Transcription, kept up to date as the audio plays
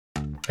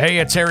Hey,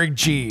 it's Eric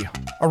G.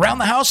 Around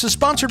the House is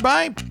sponsored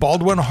by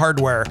Baldwin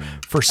Hardware.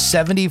 For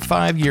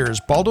 75 years,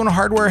 Baldwin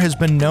Hardware has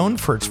been known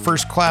for its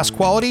first-class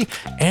quality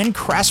and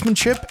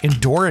craftsmanship in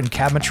door and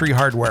cabinetry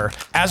hardware.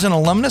 As an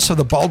alumnus of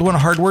the Baldwin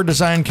Hardware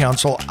Design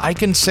Council, I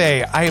can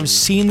say I have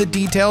seen the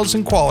details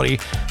and quality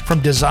from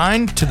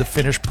design to the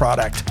finished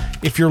product.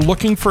 If you're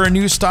looking for a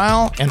new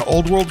style and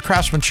old-world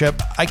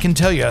craftsmanship, I can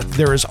tell you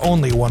there is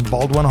only one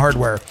Baldwin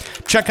Hardware.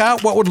 Check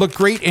out what would look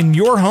great in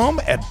your home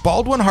at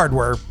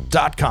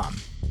baldwinhardware.com.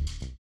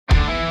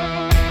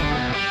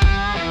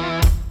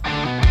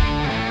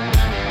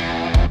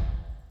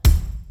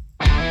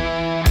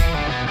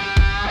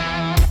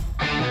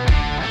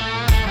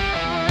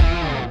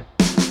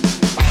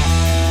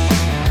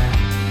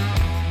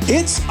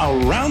 It's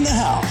Around the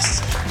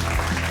House.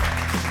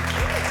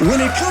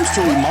 When it comes to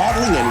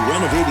remodeling and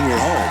renovating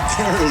your home,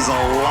 there is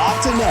a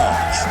lot to know,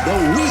 but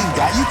we've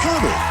got you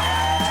covered.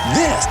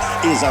 This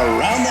is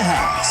Around the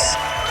House.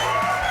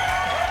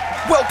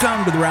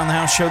 Welcome to the Around the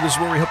House show. This is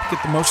where we help you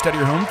get the most out of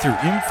your home through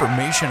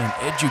information and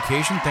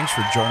education. Thanks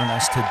for joining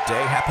us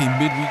today. Happy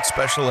midweek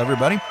special,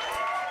 everybody.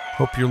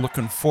 Hope you're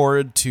looking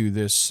forward to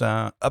this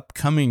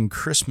upcoming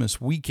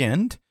Christmas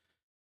weekend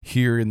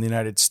here in the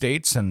United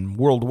States and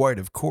worldwide,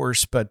 of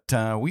course, but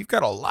we've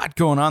got a lot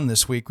going on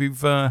this week.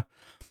 We've got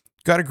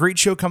a great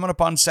show coming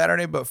up on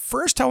Saturday, but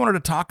first I wanted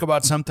to talk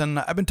about something.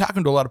 I've been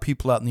talking to a lot of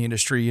people out in the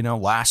industry,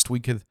 last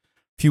week, a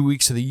few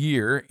weeks of the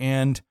year,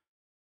 and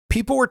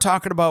people were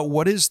talking about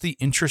what is the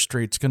interest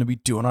rates going to be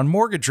doing on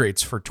mortgage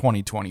rates for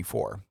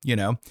 2024.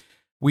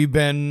 We've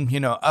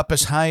been, up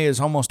as high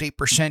as almost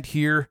 8%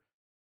 here,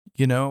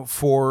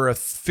 for a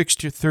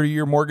fixed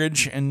 30-year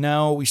mortgage, and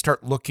now we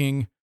start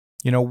looking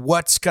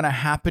what's going to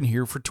happen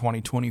here for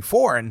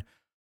 2024. And a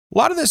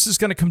lot of this is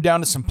going to come down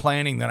to some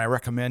planning that I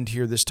recommend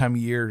here this time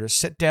of year to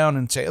sit down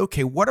and say,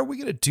 okay, what are we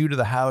going to do to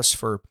the house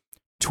for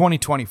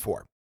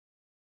 2024?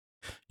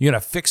 You're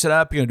going to fix it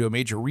up. You're going to do a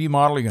major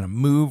remodel. You're going to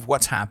move.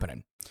 What's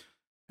happening?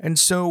 And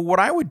so what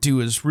I would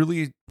do is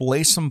really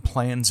lay some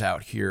plans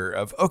out here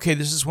of, okay,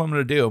 this is what I'm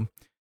going to do.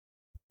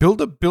 Build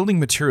a building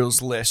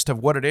materials list of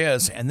what it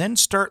is, and then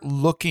start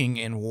looking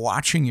and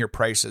watching your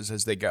prices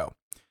as they go.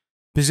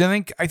 Because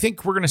I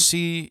think we're going to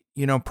see,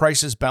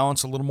 prices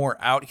balance a little more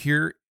out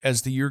here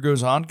as the year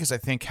goes on, because I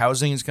think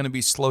housing is going to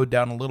be slowed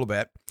down a little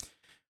bit,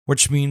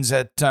 which means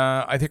that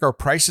I think our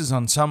prices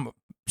on some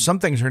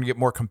things are going to get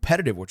more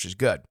competitive, which is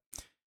good.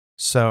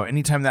 So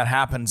anytime that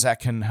happens, that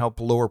can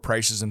help lower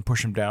prices and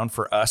push them down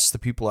for us, the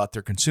people out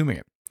there consuming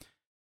it.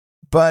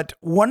 But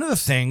one of the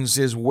things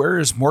is, where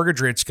is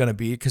mortgage rates going to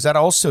be? Because that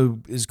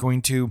also is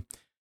going to,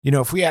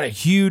 if we had a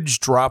huge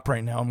drop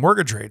right now in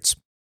mortgage rates,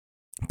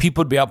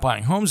 people would be out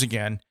buying homes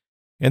again,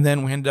 and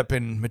then we end up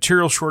in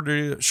material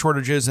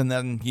shortages, and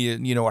then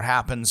you know what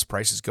happens,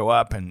 prices go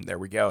up, and there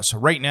we go. So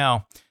right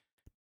now,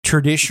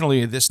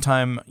 traditionally this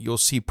time, you'll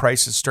see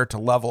prices start to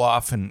level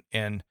off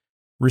and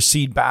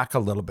recede back a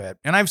little bit.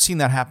 And I've seen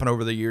that happen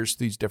over the years,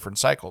 these different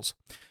cycles.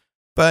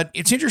 But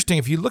it's interesting,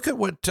 if you look at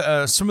what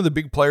some of the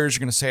big players are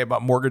going to say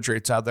about mortgage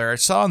rates out there. I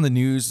saw in the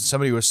news that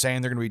somebody was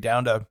saying they're going to be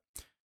down to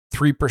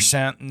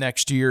 3%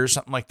 next year,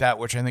 something like that,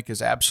 which I think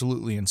is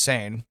absolutely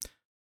insane.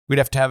 We'd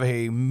have to have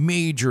a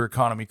major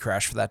economy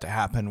crash for that to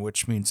happen,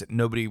 which means that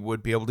nobody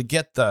would be able to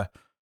get the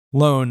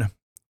loan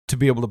to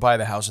be able to buy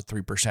the house at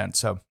 3%.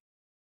 So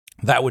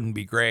that wouldn't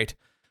be great.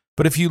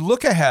 But if you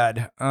look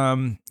ahead,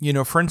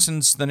 for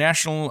instance, the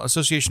National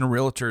Association of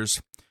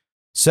Realtors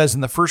says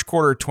in the first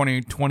quarter of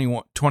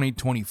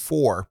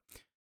 2024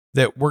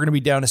 that we're going to be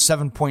down to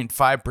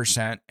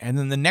 7.5%. And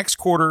then the next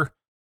quarter,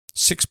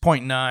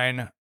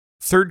 6.9%.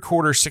 Third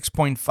quarter,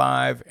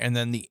 6.5, and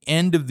then the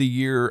end of the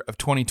year of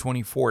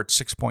 2024 at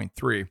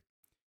 6.3.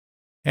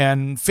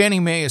 And Fannie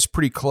Mae is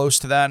pretty close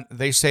to that.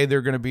 They say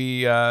they're going to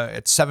be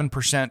at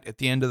 7% at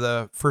the end of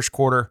the first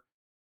quarter,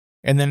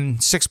 and then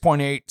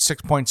 6.8,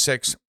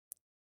 6.6,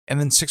 and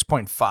then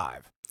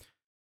 6.5.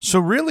 So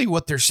really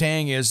what they're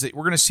saying is that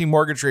we're going to see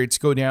mortgage rates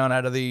go down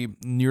out of the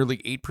nearly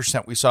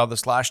 8% we saw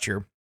this last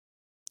year,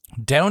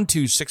 down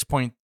to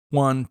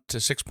 6.1 to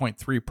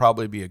 6.3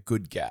 probably be a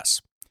good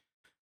guess.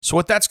 So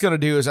what that's going to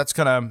do is that's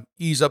going to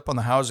ease up on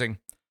the housing,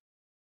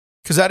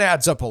 because that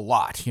adds up a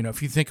lot.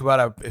 If you think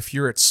about if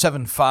you're at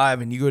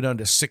 7.5 and you go down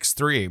to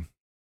 6.3,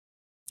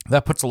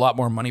 that puts a lot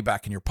more money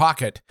back in your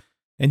pocket,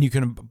 and you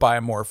can buy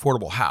a more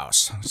affordable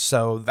house.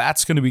 So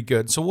that's going to be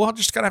good. So we'll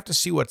just going to have to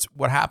see what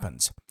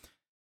happens.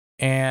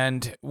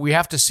 And we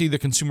have to see the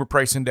consumer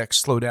price index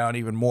slow down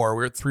even more.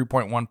 We're at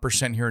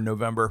 3.1% here in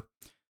November.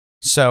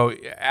 So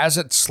as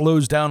it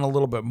slows down a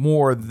little bit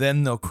more,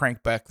 then they'll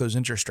crank back those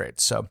interest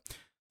rates. So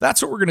that's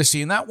what we're going to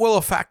see, and that will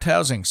affect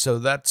housing. So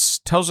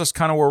that tells us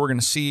kind of where we're going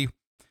to see.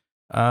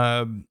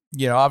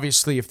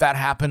 Obviously, if that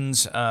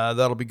happens,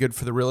 that'll be good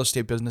for the real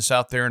estate business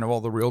out there and all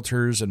the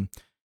realtors and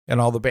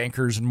all the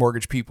bankers and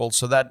mortgage people.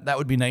 So that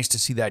would be nice to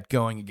see that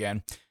going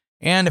again.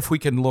 And if we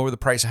can lower the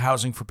price of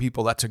housing for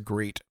people, that's a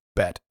great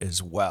bet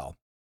as well.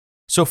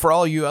 So for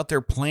all you out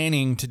there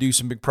planning to do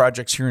some big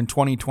projects here in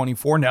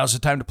 2024, now's the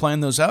time to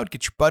plan those out.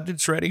 Get your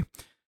budgets ready.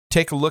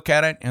 take a look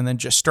at it and then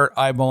just start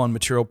eyeballing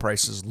material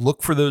prices.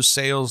 Look for those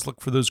sales,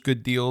 look for those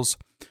good deals,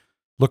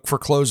 look for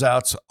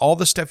closeouts, all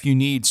the stuff you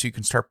need so you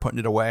can start putting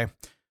it away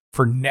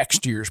for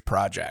next year's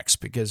projects,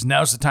 because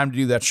now's the time to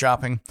do that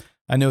shopping.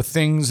 I know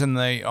things in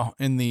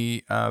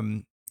the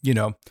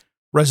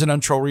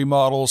residential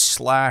remodels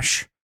 /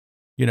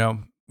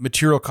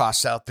 material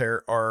costs out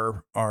there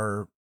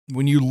are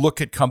when you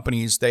look at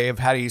companies, they have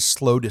had a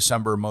slow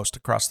December most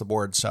across the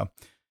board. So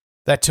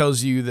that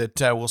tells you that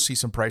we'll see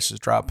some prices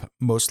drop,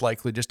 most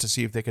likely, just to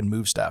see if they can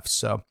move stuff.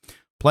 So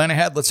plan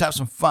ahead. Let's have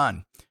some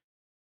fun.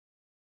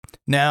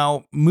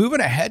 Now, moving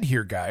ahead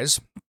here,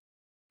 guys,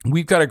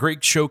 we've got a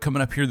great show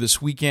coming up here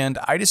this weekend.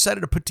 I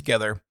decided to put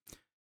together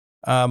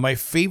my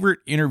favorite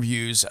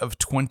interviews of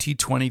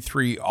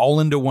 2023 all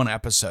into one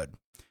episode.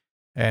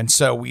 And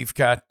so we've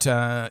got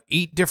 8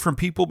 different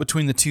people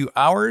between the 2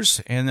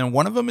 hours, and then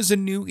one of them is a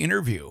new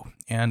interview.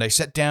 And I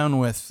sat down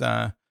with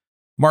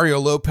Mario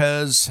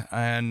Lopez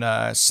and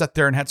sat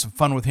there and had some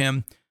fun with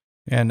him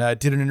and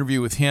did an interview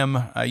with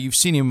him. You've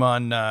seen him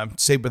on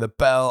Saved by the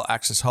Bell,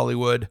 Access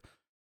Hollywood,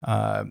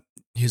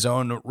 his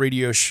own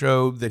radio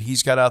show that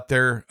he's got out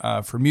there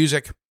for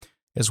music,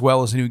 as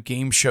well as a new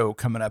game show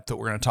coming up that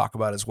we're going to talk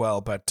about as well.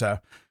 But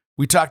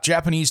we talked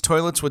Japanese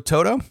toilets with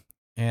Toto,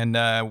 and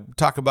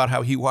talk about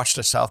how he watched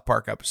a South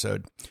Park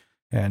episode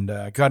and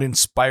got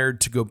inspired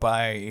to go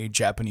buy a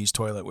Japanese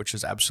toilet, which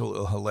is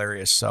absolutely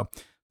hilarious. So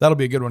that'll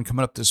be a good one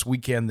coming up this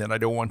weekend that I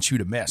don't want you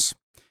to miss.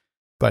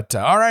 But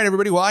all right,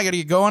 everybody, well, I got to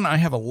get going. I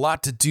have a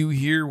lot to do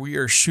here. We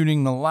are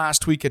shooting the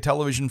last week of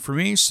television for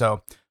me,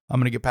 so I'm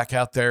going to get back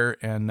out there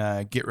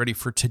and get ready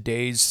for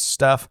today's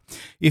stuff.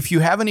 If you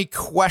have any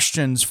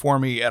questions for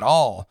me at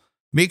all,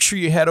 make sure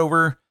you head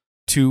over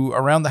to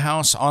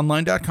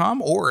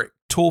aroundthehouseonline.com or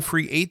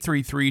toll-free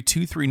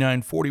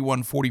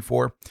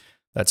 833-239-4144.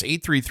 That's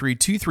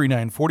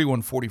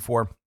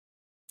 833-239-4144.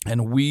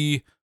 And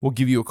we will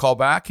give you a call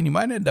back, and you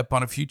might end up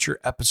on a future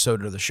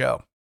episode of the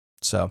show.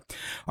 So,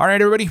 all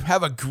right, everybody,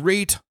 have a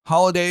great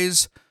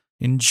holidays.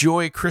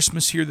 Enjoy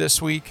Christmas here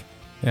this week,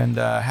 and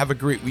have a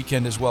great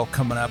weekend as well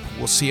coming up.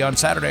 We'll see you on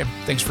Saturday.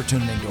 Thanks for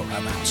tuning in to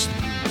Around the House.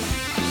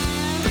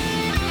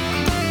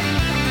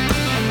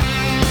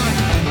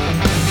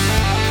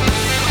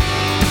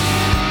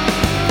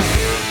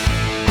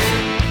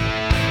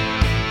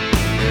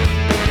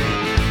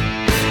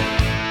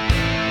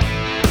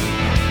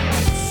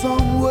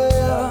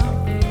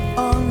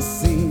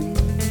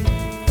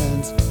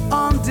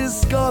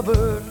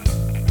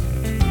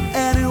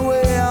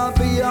 Anywhere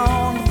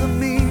beyond the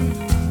mean,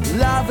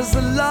 life is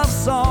a love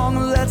song,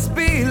 let's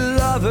be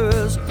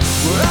lovers.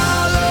 We're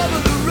all over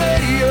the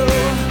radio,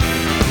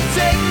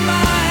 take my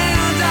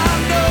hand,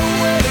 I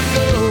know where to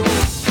go.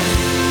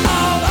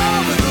 All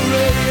over the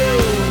radio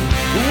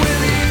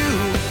with you.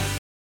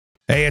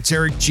 Hey, it's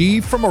Eric G.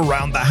 from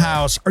Around the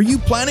House. Are you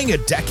planning a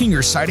decking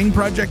or siding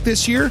project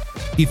this year?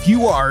 If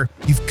you are,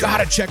 you've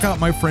got to check out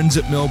my friends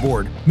at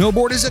Millboard.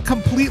 Millboard is a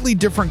completely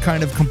different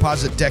kind of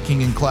composite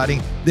decking and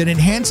cladding that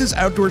enhances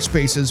outdoor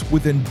spaces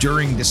with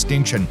enduring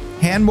distinction.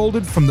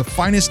 Hand-molded from the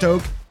finest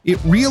oak, it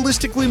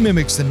realistically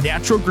mimics the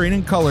natural grain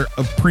and color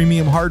of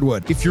premium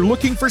hardwood. If you're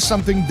looking for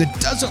something that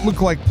doesn't look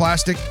like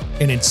plastic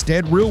and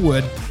instead real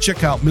wood,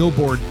 check out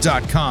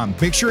millboard.com.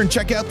 Make sure and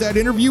check out that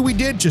interview we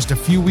did just a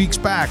few weeks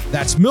back.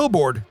 That's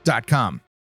millboard.com.